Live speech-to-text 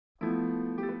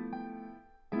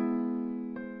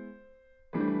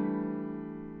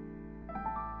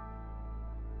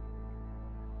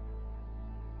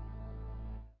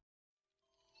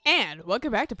And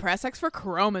welcome back to Press X for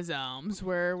Chromosomes,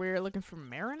 where we're looking for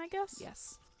Marin, I guess?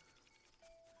 Yes.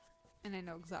 And I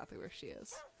know exactly where she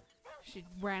is. She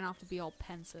ran off to be all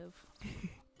pensive.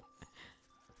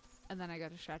 And then I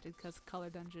got distracted because Color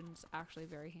Dungeon's actually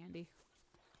very handy.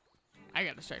 I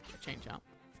got distracted by Chain Jump.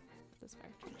 This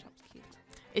fire chain jump's cute.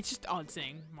 It's just odd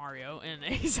seeing Mario in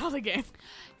a Zelda game.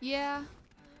 Yeah.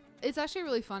 It's actually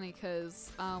really funny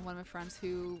because one of my friends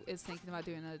who is thinking about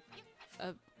doing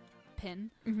a pin,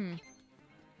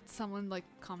 someone like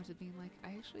commented being like, I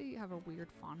actually have a weird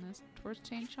fondness towards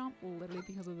Chain Chomp literally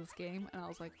because of this game. And I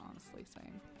was like, honestly,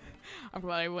 same. I'm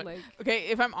glad I went. Like, okay,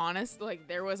 if I'm honest, like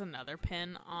there was another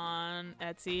pin on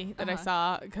Etsy that I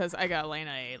saw because I got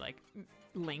Alayna a like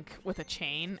Link with a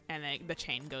chain, and the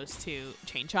chain goes to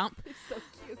Chain Chomp. it's so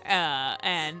cute.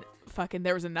 And fucking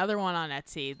there was another one on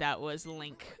Etsy that was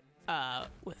Link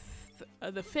with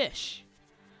the fish.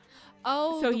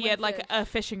 Oh, so he had like a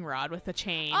fishing rod with a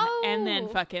chain, and then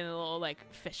fucking a little like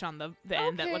fish on the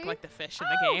end that looked like the fish in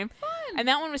the game. Fun. And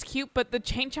that one was cute, but the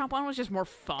Chain Chomp one was just more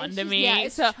fun It's to just, me. Yeah,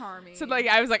 it's so charming. So like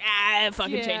I was like,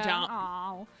 fucking Chain Chomp.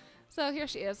 Aww. So here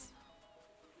she is.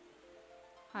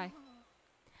 Hi.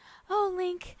 Oh,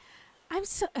 Link.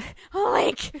 Oh,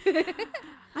 Link.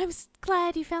 I'm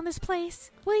glad you found this place.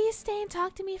 Will you stay and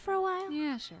talk to me for a while?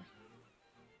 Yeah, sure.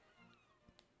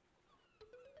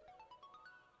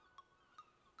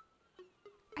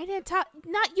 I didn't talk.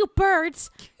 Not you birds.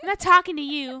 I'm not talking to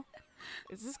you.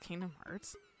 Is this Kingdom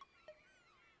Hearts?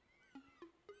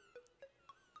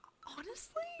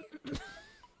 Honestly?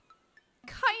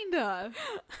 Kinda.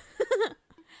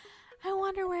 I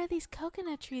wonder where these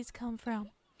coconut trees come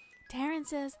from. Taryn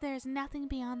says there's nothing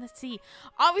beyond the sea.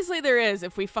 Obviously there is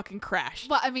if we fucking crash.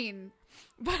 But I mean,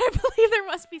 But I believe there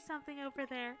must be something over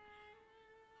there.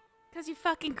 Because you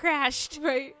fucking crashed.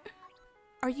 right?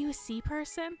 Are you a sea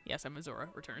person? Yes, I'm Azora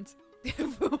Returns.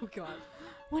 Oh god.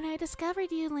 When I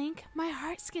discovered you, Link, my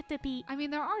heart skipped a beat. I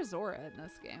mean, there are Zora in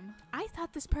this game. I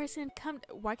thought this person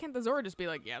Why can't the Zora just be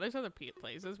like, yeah, there's other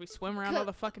places. We swim around all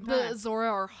the fucking time. The Zora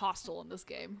are hostile in this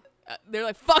game. They're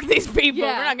like, fuck these people.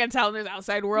 Yeah. We're not going to tell them there's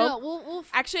outside world. No, we'll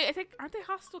Actually, I think, aren't they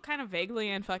hostile kind of vaguely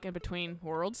in fucking Between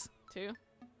Worlds, too?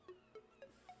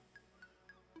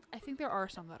 I think there are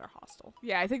some that are hostile.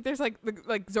 Yeah, I think there's like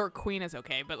Zora Queen is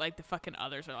okay, but like the fucking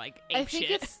others are like ape I think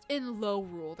shit. it's in Low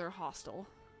Rule they're hostile.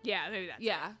 Yeah, maybe that's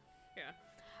Yeah. it. Yeah.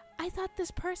 I thought this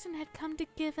person had come to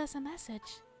give us a message.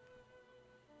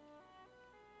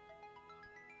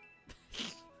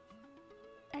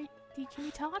 Can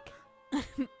we talk?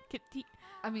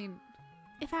 I mean,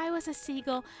 If I was a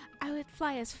seagull, I would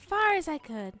fly as far as I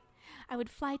could. I would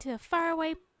fly to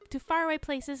faraway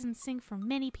places and sing for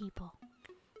many people.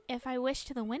 If I wish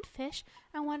to the windfish,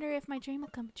 I wonder if my dream will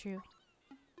come true.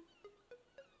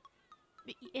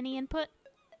 Any input?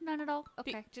 none at all.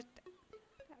 Okay. Just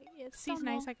It's seems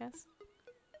normal. nice, I guess.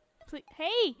 Please,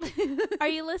 hey, are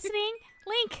you listening?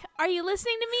 Link, are you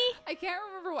listening to me? I can't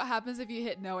remember what happens if you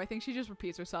hit no. I think she just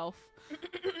repeats herself.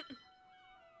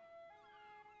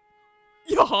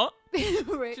 Yeah.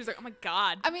 Right. She's like, oh my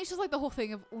god. I mean, it's just like the whole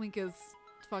thing of Link is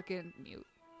fucking mute.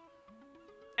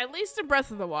 At least in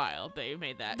Breath of the Wild, they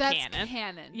made that That's canon.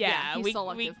 canon. Yeah, he's we-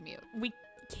 selective mute. We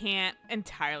can't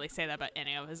entirely say that about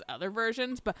any of his other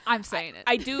versions, but I'm saying it.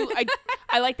 I do.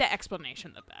 I like that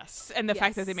explanation the best, and the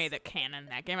fact that they Yes. made that canon in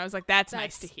that game. I was like, that's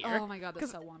nice to hear. Oh my god,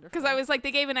 that's so wonderful. Because I was like,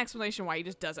 they gave an explanation why he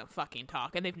just doesn't fucking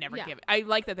talk, and they've never Yeah. given. I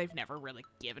like that they've never really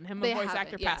given him a They voice haven't,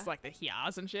 actor yeah. past like the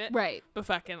Hyas and shit. right. But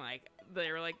fucking like they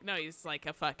were like, no, he's like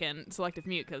a fucking selective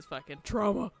mute because fucking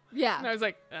trauma. Yeah. And I was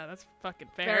like, that's fucking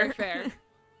fair. Very fair.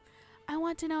 I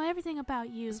want to know everything about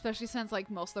you. Especially since like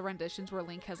most of the renditions where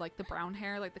Link has like the brown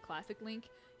hair, like the classic Link,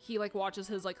 he like watches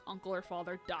his like uncle or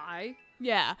father die.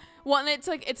 Yeah. Well, and it's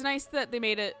like it's nice that they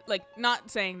made it like not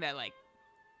saying that like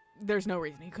there's no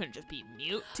reason he couldn't just be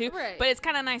mute too. Right. But it's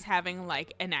kind of nice having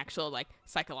like an actual like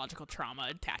psychological trauma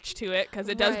attached to it because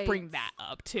it does Right. bring that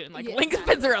up too. And like Yeah, Link's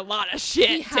exactly. been through a lot of shit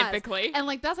He has. typically. And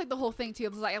like that's like the whole thing too.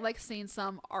 Because I like seeing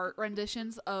some art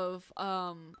renditions of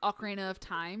Ocarina of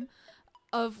Time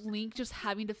of Link just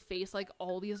having to face like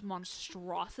all these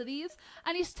monstrosities,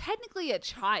 and he's technically a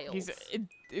child. He's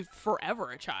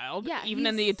forever a child. Yeah, Even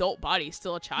in the he's- adult body, he's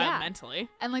still a child Yeah. mentally.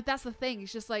 And like that's the thing.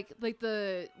 It's just like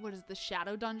the what is the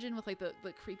shadow dungeon with like the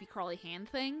creepy crawly hand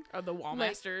thing. Or the wall Like,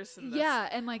 masters. And Yeah,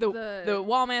 and like the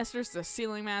wall masters, the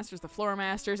ceiling masters, the floor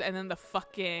masters, and then the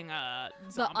fucking the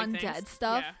zombie undead things.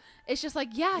 stuff. Yeah. It's just like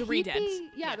yeah, The he'd Redeads. be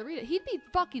Yeah. the Redead. He'd be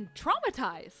fucking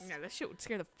traumatized. Yeah, that shit would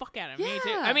scare the fuck out of me too.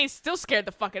 Yeah. I mean, it still scared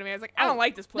the fuck out of me. I was like, I Oh, don't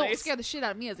like this No, it place. scared the shit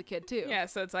out of me as a kid too. Yeah,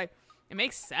 so it's like it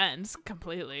makes sense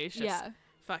completely. It's just Yeah.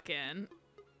 fucking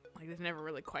Like, they've never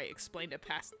really quite explained it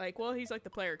past, like, well, he's like the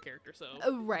player character, so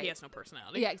right. he has no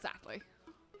personality. Yeah, exactly.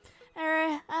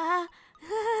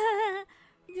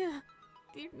 Yeah,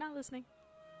 you're not listening.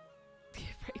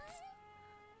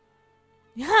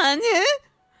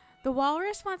 The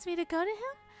walrus wants me to go to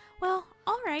him? Well,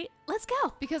 all right, let's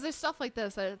go. Because there's stuff like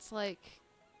this that it's like,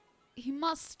 he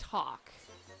must talk.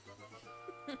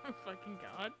 Fucking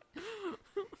God.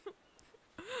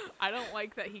 I don't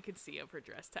like that he could see up her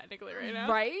dress technically right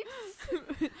now. Right?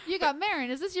 You got Marin.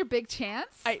 Is this your big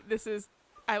chance? I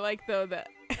like though that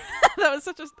that was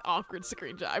such an awkward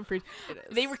screenshot.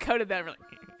 They recoded that.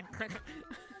 Like,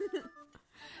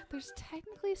 there's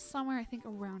technically somewhere I think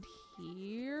around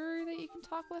here that you can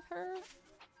talk with her.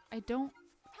 I don't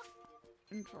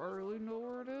entirely know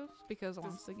where it is because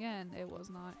once again, it was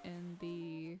not in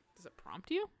the. Does it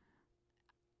prompt you?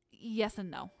 Yes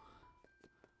and no.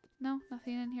 No,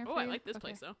 nothing in here. Oh, for I you? like this Okay.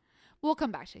 place though. We'll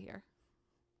come back to here.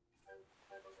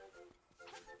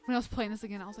 When I was playing this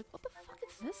again, I was like, "What the fuck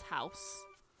is this house?"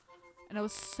 And I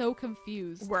was so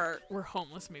confused. Where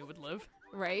homeless me would live.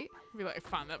 Right? Be like,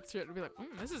 find that shit and be like,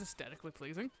 this is aesthetically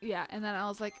pleasing. Yeah, and then I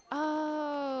was like,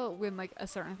 oh, when like a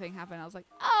certain thing happened, I was like,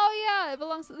 oh yeah, it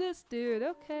belongs to this dude.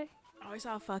 Okay. Oh, I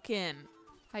saw a fucking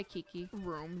Hi, Kiki.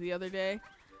 room the other day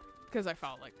because I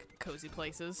found like cozy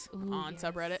places Ooh, on yes.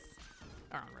 subreddit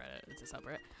or on Reddit. It's a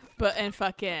subreddit, but and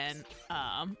fucking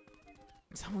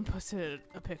someone posted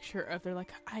a picture of they're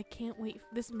like, I can't wait.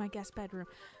 This is my guest bedroom.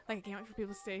 Like, I can't wait for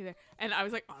people to stay there. And I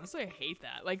was like, honestly, I hate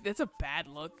that. Like, that's a bad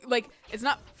look. Like, it's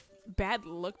not bad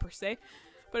look per se,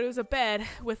 but it was a bed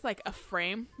with like a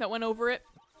frame that went over it.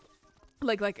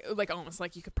 Like almost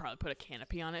like you could probably put a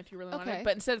canopy on it if you really wanted.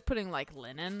 But instead of putting like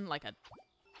linen, like a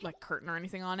curtain or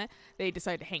anything on it, they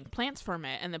decided to hang plants from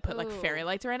it and then put like fairy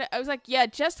lights around it. I was like, yeah,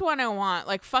 just what I want.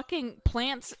 Like fucking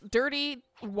plants, dirty,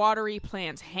 watery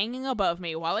plants hanging above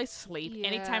me while I sleep. Yeah.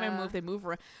 Anytime I move, they move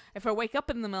around. If I wake up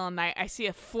in the middle of the night, I see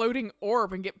a floating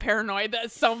orb and get paranoid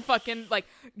that some fucking like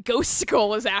ghost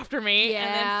skull is after me. Yeah.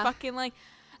 And then fucking like,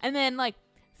 and then like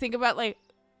think about like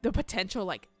the potential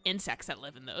like insects that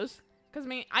live in those. Because, I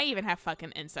mean, I even have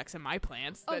fucking insects in my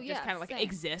plants that just kind of, like,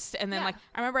 exist. And then, like,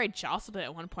 I remember I jostled it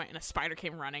at one point and a spider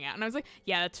came running out. And I was like,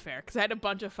 yeah, that's fair. Because I had a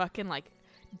bunch of fucking, like,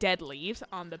 dead leaves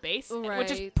on the base. Right.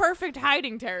 Which is perfect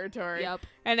hiding territory. Yep.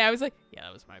 And I was like, yeah,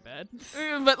 that was my bed.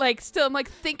 But, like, still, I'm like,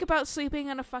 think about sleeping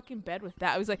on a fucking bed with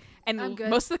that. I was like, and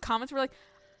most of the comments were like,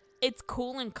 it's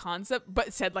cool in concept,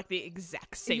 but said, like, the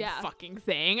exact same fucking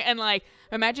thing. And, like,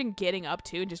 imagine getting up,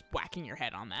 too, and just whacking your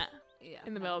head on that. Yeah.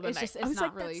 In the middle of the night. Just, it's I was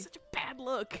not like, really. that's such a bad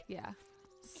look. Yeah.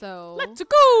 So. Let's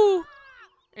go.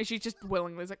 And she just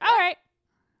willingly was like, all right.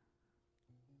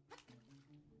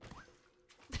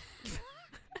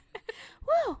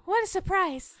 Whoa, what a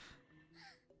surprise.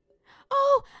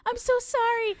 Oh, I'm so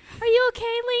sorry. Are you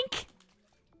okay, Link?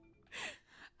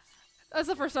 That's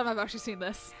the first time I've actually seen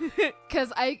this.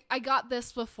 Because I got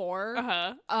this before.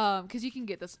 Uh-huh. Because you can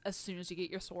get this as soon as you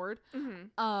get your sword. Mm-hmm.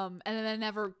 And then I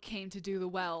never came to do the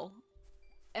well.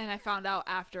 And I found out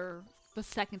after the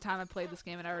second time I played this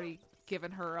game and I already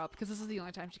given her up. Because this is the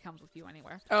only time she comes with you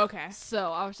anywhere. Okay.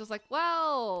 So I was just like,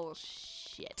 well,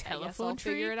 shit. Telephone I'll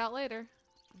tree? figure it out later.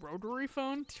 Rotary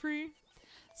phone tree?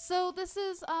 So this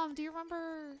is, do you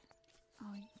remember...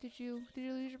 Oh, did you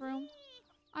lose your broom?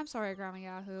 I'm sorry, Grandma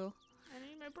Yahoo. I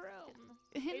need my broom.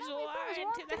 It's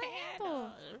warm to the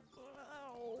handle.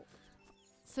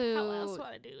 So, How else would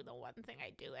I do the one thing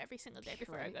I do every single day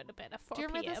before I go to bed at 4 do you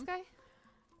remember p.m.? this guy?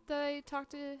 That I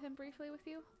talked to him briefly with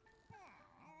you?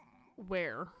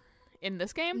 Where? In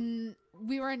this game?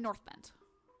 We were in North Bend.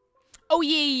 Oh,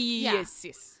 yeah.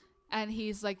 Yes. And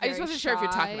he's like I very just wasn't sure if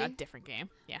you're talking shy. about a different game.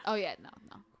 Yeah. Oh, yeah, no.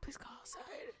 Please call outside.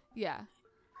 Yeah.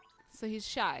 So he's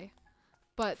shy.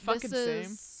 But Fucking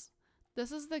this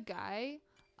is the guy.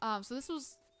 So this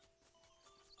was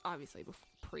obviously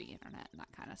pre-internet and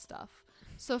that kind of stuff.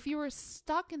 So if you were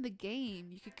stuck in the game,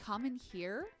 you could come in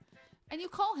here and you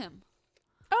call him.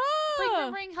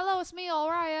 Oh! Ring. Hello, it's me,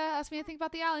 Alraya. Ask me anything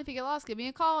about the island. If you get lost, give me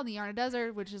a call. In the Yarna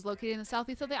Desert, which is located in the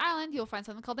southeast of the island, you'll find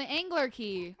something called the Angler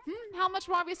Key. How much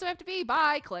more obvious do I have to be?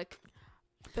 Bye. Click.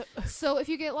 So if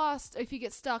you get lost, if you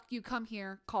get stuck, you come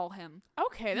here, call him.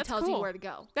 Okay, that's he tells cool. you where to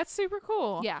go. That's super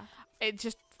cool. Yeah. It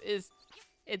just is...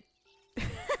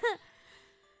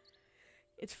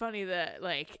 It's funny that,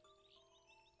 like...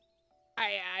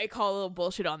 I call a little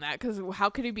bullshit on that, because how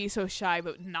could he be so shy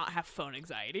but not have phone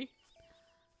anxiety?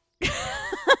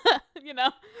 You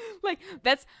know, like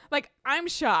that's like I'm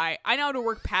shy. I know how to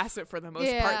work past it for the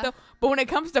most part, though. But when it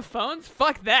comes to phones,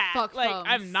 fuck that. Fuck like phones.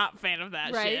 I'm not a fan of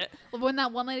that shit. When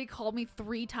that one lady called me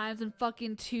 3 times in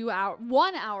fucking 2 hours,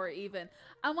 1 hour even,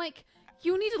 I'm like,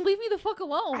 You need to leave me the fuck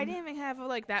alone. I didn't even have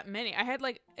like that many. I had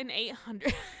like an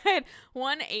 800. I had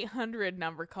one 800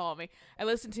 number call me. I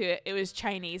listened to it. It was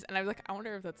Chinese, and I was like, I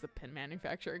wonder if that's the pin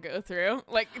manufacturer go through,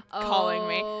 like calling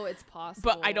me. Oh, it's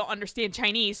possible. But I don't understand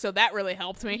Chinese, so that really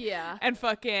helped me. Yeah. And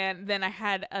fucking then I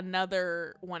had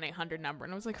another 1-800 number,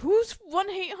 and I was like, who's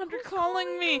 1-800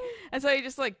 calling me? And so I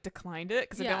just like declined it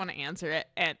because I Yeah. don't want to answer it,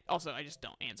 and also I just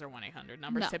don't answer 1-800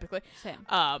 numbers No. typically. Same.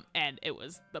 And it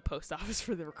was the post office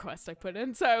for the request I put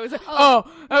in, so I was like, Oh,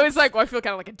 I was like, well, I feel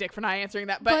kind of like a dick for not answering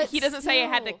that, but he doesn't say I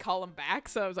had to still. call him back,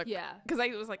 so I was like, Yeah. because I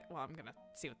was like, well, I'm gonna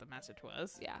see what the message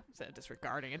was, Yeah. instead of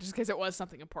disregarding it, just because it was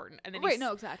something important, and then Right,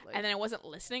 no, exactly. and then I wasn't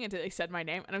listening until he said my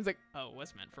name, and I was like, oh, it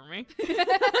was meant for me.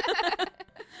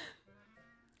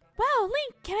 Wow,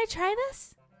 Link, can I try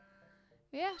this?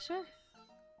 Yeah, sure.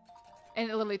 And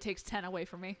it literally takes 10 away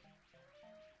from me.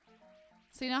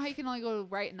 So you know how you can only go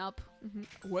right and up?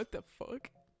 What the fuck?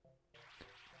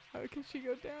 How can she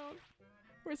go down?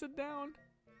 Where's it down?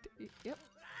 Yep.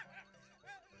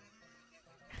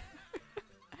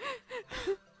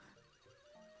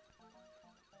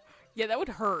 Yeah, that would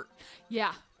hurt.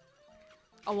 Yeah.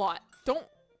 A lot. Don't,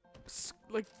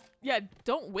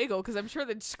 don't wiggle, because I'm sure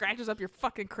that scratches up your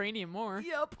fucking cranium more.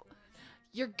 Yep.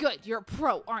 You're good. You're a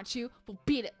pro, aren't you? Well,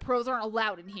 beat it. Pros aren't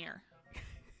allowed in here.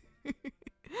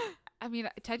 I mean,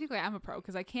 technically I'm a pro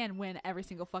because I can win every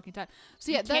single fucking time.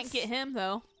 So yeah, you can't get him,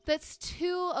 though. That's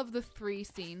 2 of the 3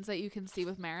 scenes that you can see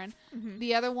with Marin. Mm-hmm.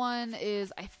 The other one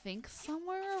is, I think,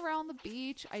 somewhere around the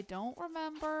beach. I don't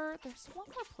remember. There's one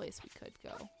more place we could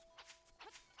go.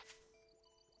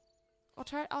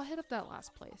 I'll hit up that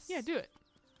last place. Yeah, do it.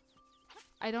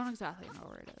 I don't exactly know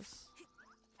where it is.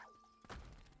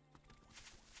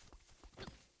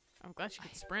 I'm glad she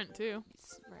could sprint, too.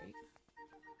 Right.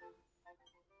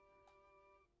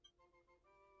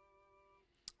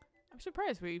 I'm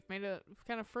surprised we've made it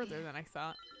kind of further than I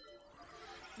thought.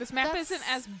 This map isn't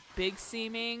as big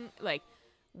seeming, like,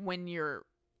 when you're,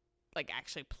 like,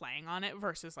 actually playing on it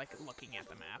versus, like, looking at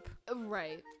the map.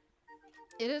 Right.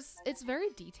 It's very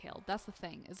detailed. That's the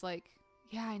thing. Is like,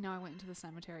 yeah, I know I went into the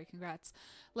cemetery. Congrats.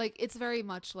 Like, it's very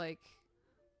much like,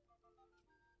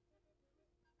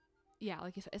 yeah,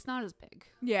 like you said, it's not as big.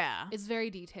 Yeah. It's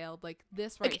very detailed. Like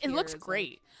this right Like, here it looks is,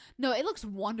 great. like- no, it looks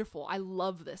wonderful. I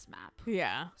love this map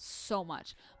Yeah. so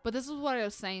much. But this is what I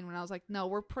was saying when I was like, no,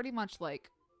 we're pretty much like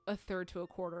a third to a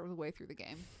quarter of the way through the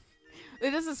game.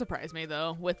 It doesn't surprise me,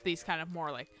 though, with these kind of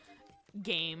more, like,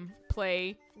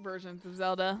 gameplay versions of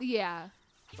Zelda. Yeah.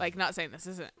 Like, not saying this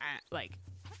isn't, like,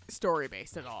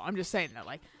 story-based at all. I'm just saying that,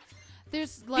 like,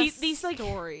 There's less these, like,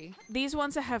 story. these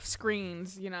ones that have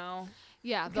screens, you know?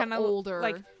 Yeah, the Kinda older.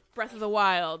 like Breath of the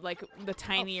Wild, like, the Oh,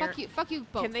 tinier. fuck you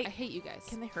both. Can they- I hate you guys.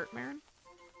 Can they hurt Marin?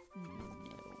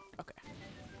 No.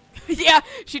 Okay. Yeah,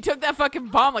 she took that fucking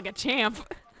bomb like a champ.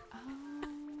 I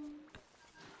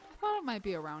thought it might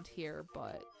be around here,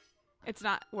 but It's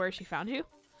not where she found you?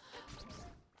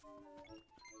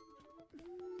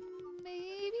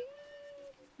 maybe.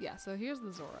 Yeah. So here's the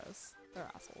Zoras. They're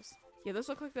assholes. Yeah, those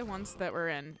look like the ones that were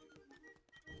in.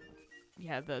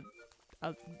 Yeah, the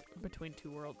between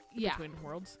Yeah. between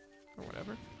worlds or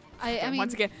whatever. I And mean,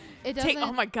 once again, it doesn't.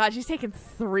 oh my god, she's taken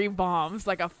 3 bombs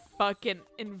like a fucking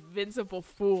invincible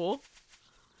fool.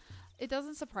 It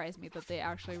doesn't surprise me that they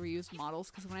actually reused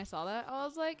models because when I saw that, I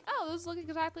was like, oh, this looks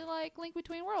exactly like Link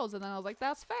Between Worlds, and then I was like,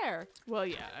 that's fair. Well,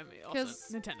 yeah, I mean, also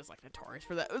 'Cause- Nintendo's like notorious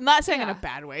for that. I'm not saying in a Yeah.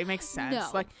 bad way. It makes sense. No.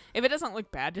 Like, if it doesn't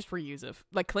look bad, just reuse it.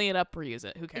 Like, clean it up, reuse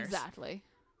it. Who cares? Exactly.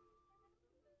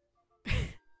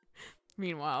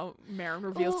 Meanwhile, Marin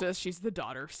reveals Well- to us she's the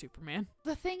daughter of Superman.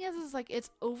 The thing is like it's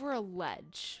over a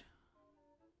ledge.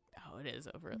 Oh, it is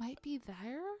over. It might be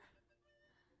there.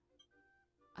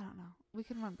 I don't know. We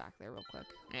can run back there real quick.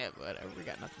 Yeah, whatever. We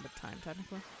got nothing but time,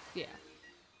 technically. Yeah.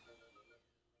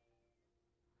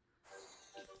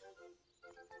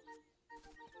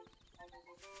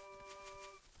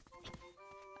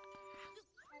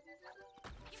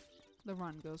 The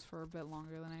run goes for a bit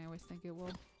longer than I always think it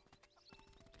will.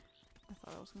 I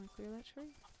thought I was going to clear that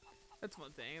tree. That's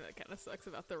one thing that kind of sucks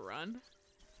about the run.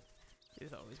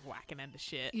 He's always whacking into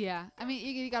shit. Yeah. I mean,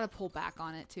 you got to pull back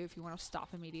on it, too, if you want to stop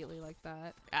immediately like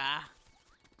that. Ah.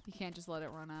 You can't just let it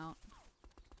run out.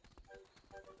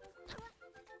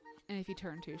 And if you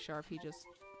turn too sharp, he just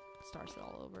starts it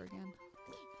all over again.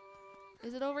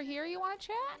 Is it over here you want to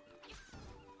chat?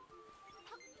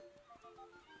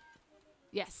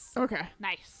 Yes. Okay.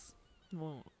 Nice.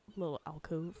 Little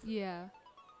alcove. Yeah.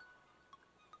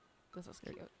 This is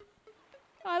cute.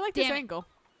 Oh, I like Damn this it. angle.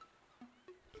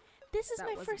 This is That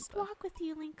my wasn't first the- walk with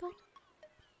you, Linkle.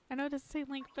 I know it doesn't say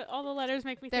link, but all the letters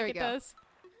make me There think we it go. does.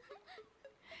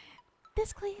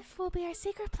 This cliff will be our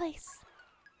secret place.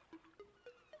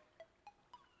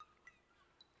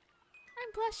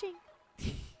 I'm blushing.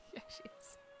 Yeah, she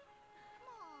is.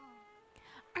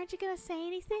 Aren't you gonna say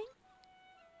anything?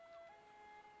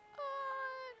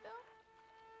 No.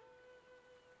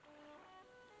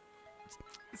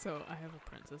 So I have a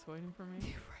princess waiting for me.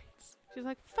 Right. She's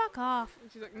like, fuck off.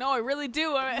 She's like, no, I really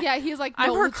do. Yeah, he's like, I'm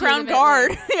no, her crown legitimately.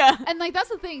 guard. Yeah. And like that's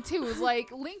the thing too, is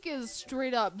like Link is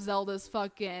straight up Zelda's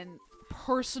fucking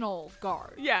personal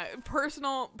guard. Yeah,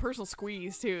 personal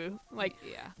squeeze too. Like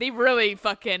Yeah. they really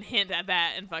fucking hint at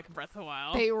that in fucking Breath of the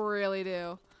Wild. They really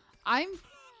do. That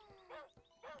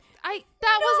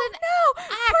was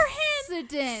an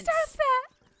accident. Stop that!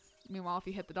 Meanwhile, if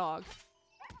you hit the dog,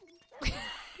 it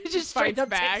just Fights straight up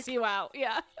back. takes you out.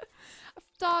 Yeah.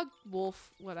 Dog,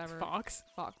 wolf, whatever. Fox.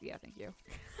 Fox. Yeah, thank you.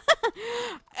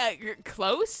 You're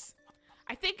close.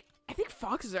 I think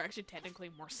foxes are actually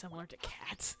technically more similar to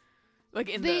cats. Like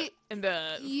in the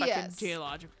yes.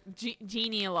 fucking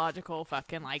genealogical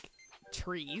fucking like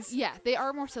trees. Yeah, they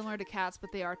are more similar to cats,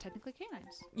 but they are technically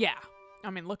canines. Yeah. I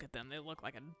mean, look at them. They look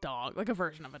like a dog, like a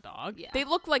version of a dog. Yeah. They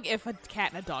look like if a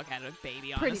cat and a dog had a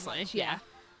baby, honestly. Pretty much, yeah.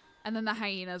 And then the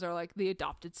hyenas are like the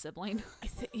adopted sibling.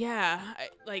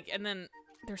 And then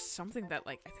there's something that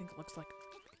like I think looks like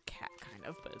a cat kind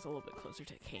of, but it's a little bit closer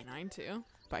to canine too.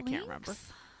 But I can't remember.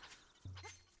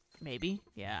 Maybe.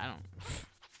 Yeah, I don't.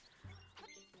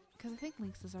 Because I think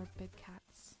lynxes are big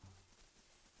cats.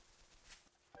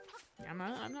 I'm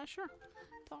not sure.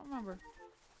 Don't remember.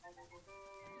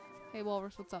 Hey,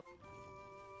 Walrus, what's up?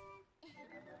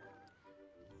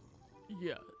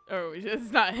 Yeah. Oh,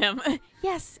 it's not him.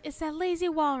 Yes, it's that lazy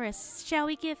walrus. Shall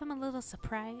we give him a little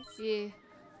surprise? Yeah.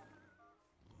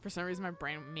 For some reason, my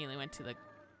brain immediately went to the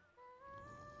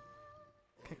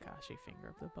Kakashi finger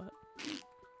up the butt.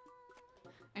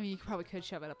 I mean, you probably could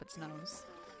shove it up its nose.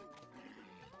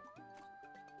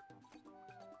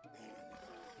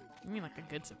 You mean like a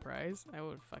good surprise? I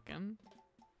would fucking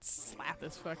slap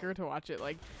this fucker to watch it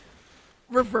like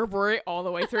reverberate all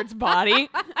the way through its body.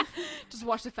 Just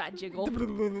watch the fat jiggle.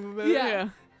 Yeah.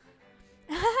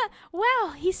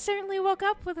 Wow, he certainly woke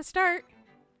up with a start.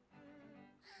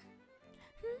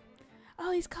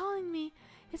 Oh, he's calling me.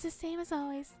 It's the same as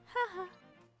always. Haha.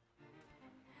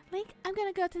 Link, I'm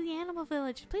gonna go to the animal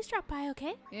village. Please drop by,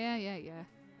 okay? Yeah.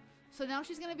 So now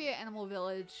she's gonna be at Animal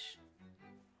Village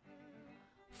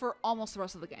for almost the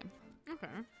rest of the game. Okay.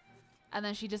 And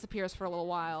then she disappears for a little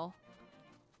while.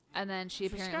 And then she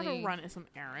So apparently... she's gotta run some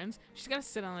errands. She's gotta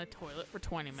sit on the toilet for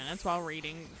 20 minutes while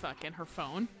reading fucking her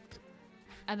phone.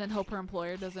 And then hope her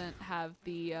employer doesn't have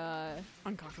the,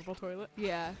 Uncomfortable toilet.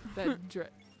 yeah, the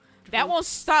That won't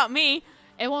stop me.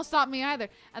 It won't stop me either.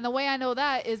 And the way I know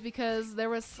that is because there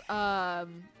was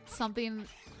something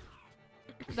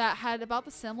that had about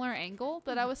the similar angle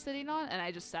that I was sitting on, and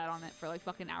I just sat on it for like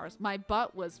fucking hours. My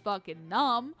butt was fucking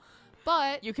numb,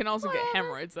 but You can also get whatever.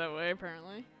 hemorrhoids that way,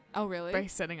 apparently. Oh really? By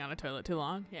sitting on a toilet too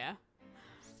long. Yeah.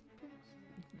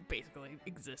 Basically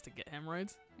exist to get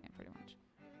hemorrhoids. Yeah, pretty much.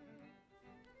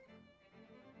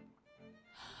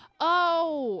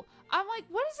 Oh, I'm like,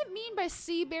 what does it mean by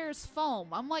sea bear's foam?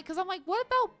 I'm like, what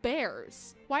about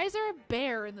bears? Why is there a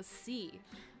bear in the sea?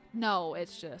 No,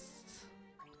 it's just,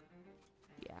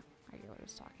 yeah, I get what I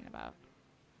was talking about.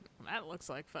 That looks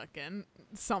like fucking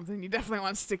something you definitely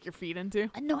want to stick your feet into.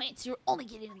 Annoyance, you're only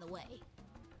getting in the way.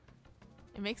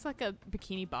 It makes like a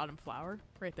bikini bottom flower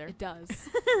right there. It does.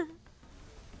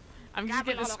 I'm just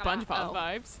getting SpongeBob Oh.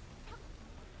 vibes.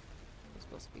 We're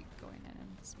supposed to be going in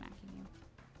and smacking you.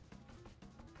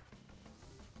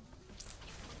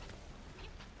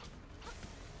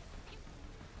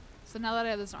 So now that I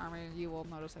have this armor, you will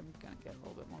notice I'm gonna get a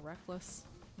little bit more reckless.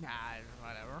 Nah,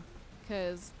 whatever.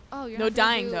 Cause you're No not gonna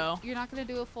dying, do- though. You're not gonna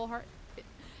do a full heart.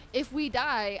 If we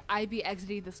die, I'd be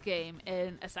exiting this game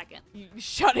in a second, You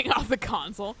shutting off the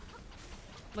console.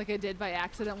 like I did by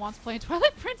accident once playing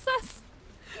Twilight Princess.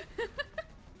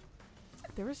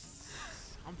 There was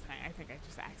something. I think I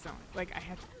just accidentally like I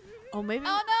had. Oh, maybe.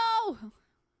 Oh no!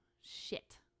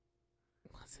 Shit.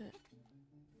 Was it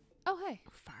Oh hey.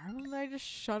 Fire Emblem that I just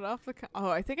shut off the?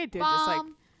 I think I did just like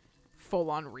Bomb. full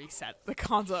on reset the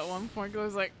console at one point. 'Cause I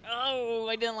was like, oh,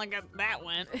 I didn't like how that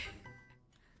went.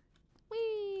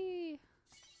 Whee!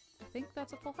 I think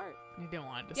that's a full heart. You didn't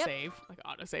want it to Yep. save, like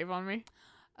auto save on me.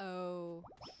 Oh.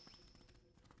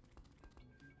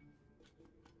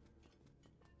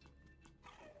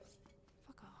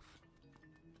 Fuck off.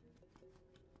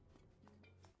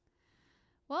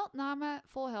 Well, now I'm at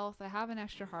full health. I have an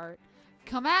extra heart.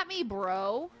 Come at me,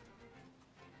 bro.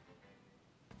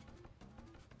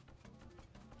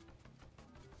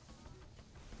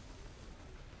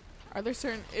 Are there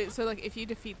certain... So, like, if you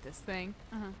defeat this thing,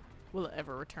 Uh-huh. will it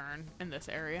ever return in this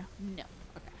area? No.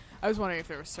 I was wondering if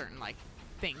there were certain, like,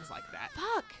 things like that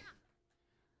Fuck.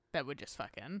 that would just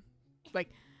fucking... Like,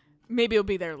 maybe it'll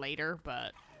be there later,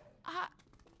 but...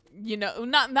 You know,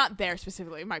 not there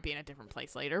specifically. It might be in a different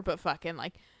place later, but fucking,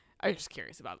 like... I was just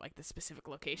curious about, like, the specific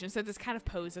location, since it's kind of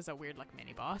posed as a weird, like,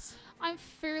 mini-boss. I'm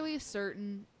fairly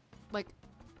certain, like,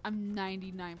 I'm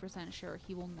 99% sure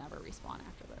he will never respawn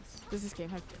after this. Does this game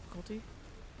have difficulty?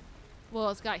 Well,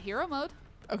 it's got hero mode,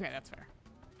 Okay, that's fair.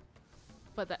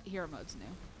 but that hero mode's new.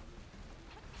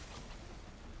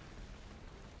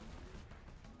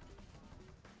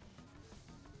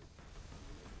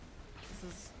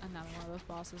 This is another one of those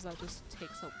bosses that just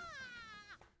takes a...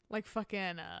 Like,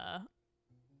 fucking,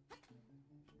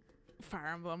 Fire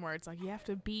Emblem, where it's like, you have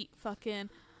to beat fucking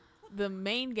the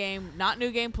main game, not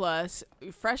New Game Plus,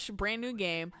 fresh, brand new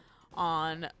game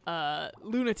on,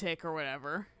 Lunatic or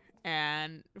whatever,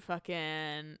 and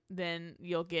fucking, then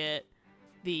you'll get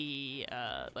the,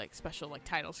 like, special, like,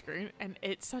 title screen, and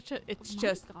it's such a, it's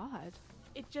just... God.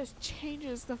 It just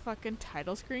changes the fucking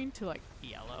title screen to, like,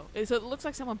 yellow. So it looks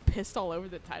like someone pissed all over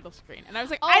the title screen. And I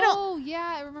was like, I don't... Oh,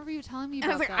 yeah, I remember you telling me And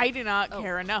about I was like, that. I do not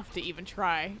care enough to even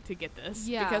try to get this.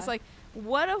 Yeah. Because, like,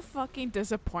 what a fucking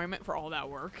disappointment for all that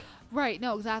work. Right,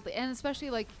 no, exactly. And especially,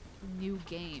 like, new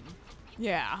game.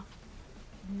 Yeah.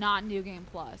 Not New Game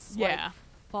Plus. Yeah. Like,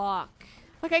 fuck.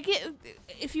 Like, I get...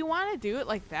 If you want to do it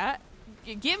like that,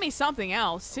 give me something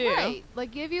else, too. Right.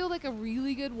 Like, give you, like, a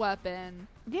really good weapon...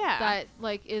 Yeah. That,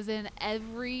 like, is in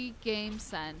every game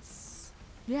sense.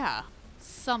 Yeah.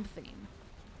 Something.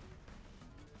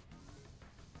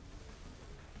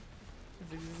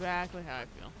 That's exactly how I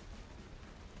feel.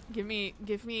 Give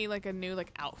me, like, a new,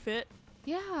 like, outfit.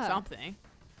 Yeah. Something.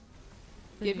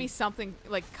 Give me something,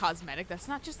 like, cosmetic that's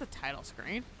not just the title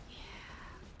screen. Yeah.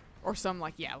 Or some,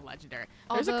 like, legendary.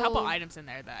 There's a couple items in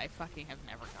there that I fucking have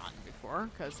never gotten before.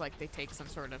 Because, like, they take some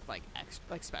sort of, like,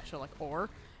 special, like, ore.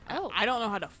 Oh. I don't know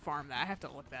how to farm that. I have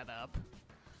to look that up.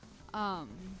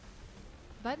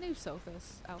 That new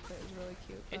Sophis outfit is really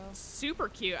cute, though. It's super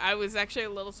cute. I was actually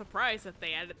a little surprised that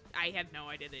they added... I had no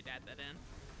idea they'd add that in.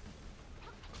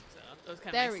 So, it was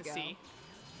kind of nice to see.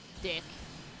 Dick.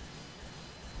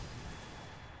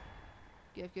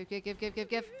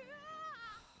 Give.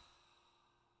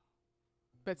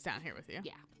 But it's down here with you?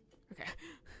 Yeah. Okay.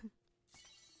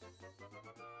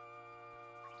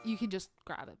 You can just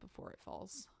grab it before it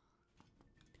falls.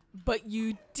 But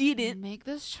you didn't. Make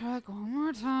this track one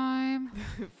more time.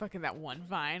 Fucking that one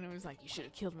vine. It was like, you should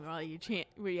have killed me while you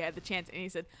had the chance. And he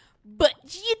said, but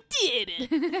you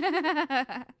didn't.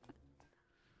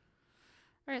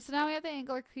 Alright, so now we have the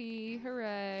angler key.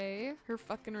 Hooray. Her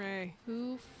fucking Ray.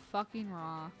 Who fucking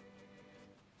raw.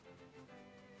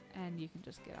 And you can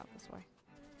just get out this way.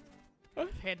 Oh,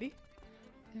 handy.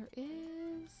 There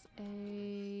is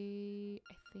a...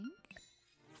 I think?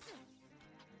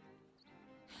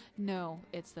 No,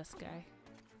 it's this guy.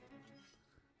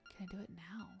 Can I do it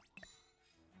now?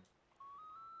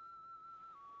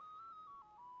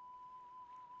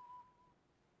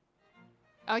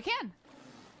 Oh, I can!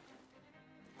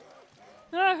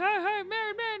 Hey,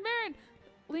 Marin!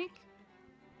 Link.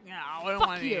 No, I don't Fuck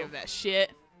want any you. of that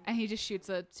shit. And he just shoots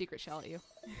a secret shell at you.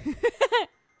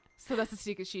 So that's a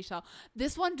secret seashell.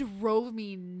 This one drove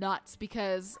me nuts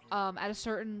because at a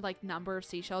certain like number of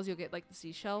seashells, you'll get like the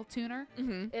seashell tuner.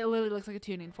 Mm-hmm. It literally looks like a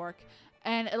tuning fork.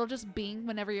 And it'll just bing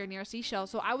whenever you're near a seashell.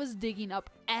 So I was digging up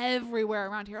everywhere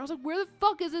around here. I was like, where the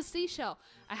fuck is this seashell?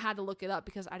 I had to look it up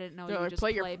because I didn't know you would just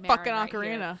play your Marin fucking right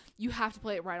ocarina. here. You have to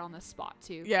play it right on this spot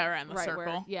too. Yeah, around the right circle.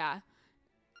 where, yeah.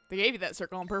 They gave you that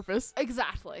circle on purpose.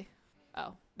 Exactly.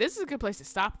 Oh. This is a good place to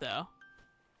stop, though.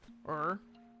 Or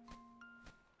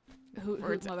Who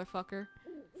it's motherfucker?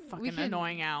 fucking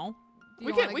annoying owl. Do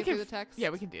you want to get through the text? Yeah,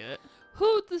 we can do it.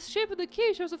 Hoot, the shape of the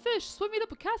key shows a fish swimming up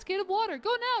a cascade of water.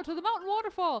 Go now to the mountain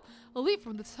waterfall. A leap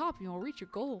from the top and you'll reach your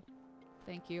goal.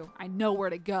 Thank you. I know where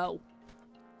to go.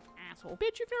 Asshole.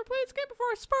 Bitch, you've never played this game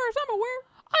before, as far as I'm aware.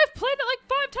 I've played it like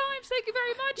 5 times. Thank you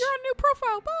very much. You're on new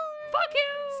profile. Bye. Fuck you.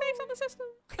 Saves on the system.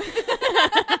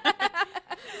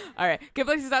 All right. Good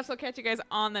places to stop. So I'll catch you guys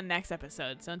on the next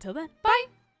episode. So until then, Bye.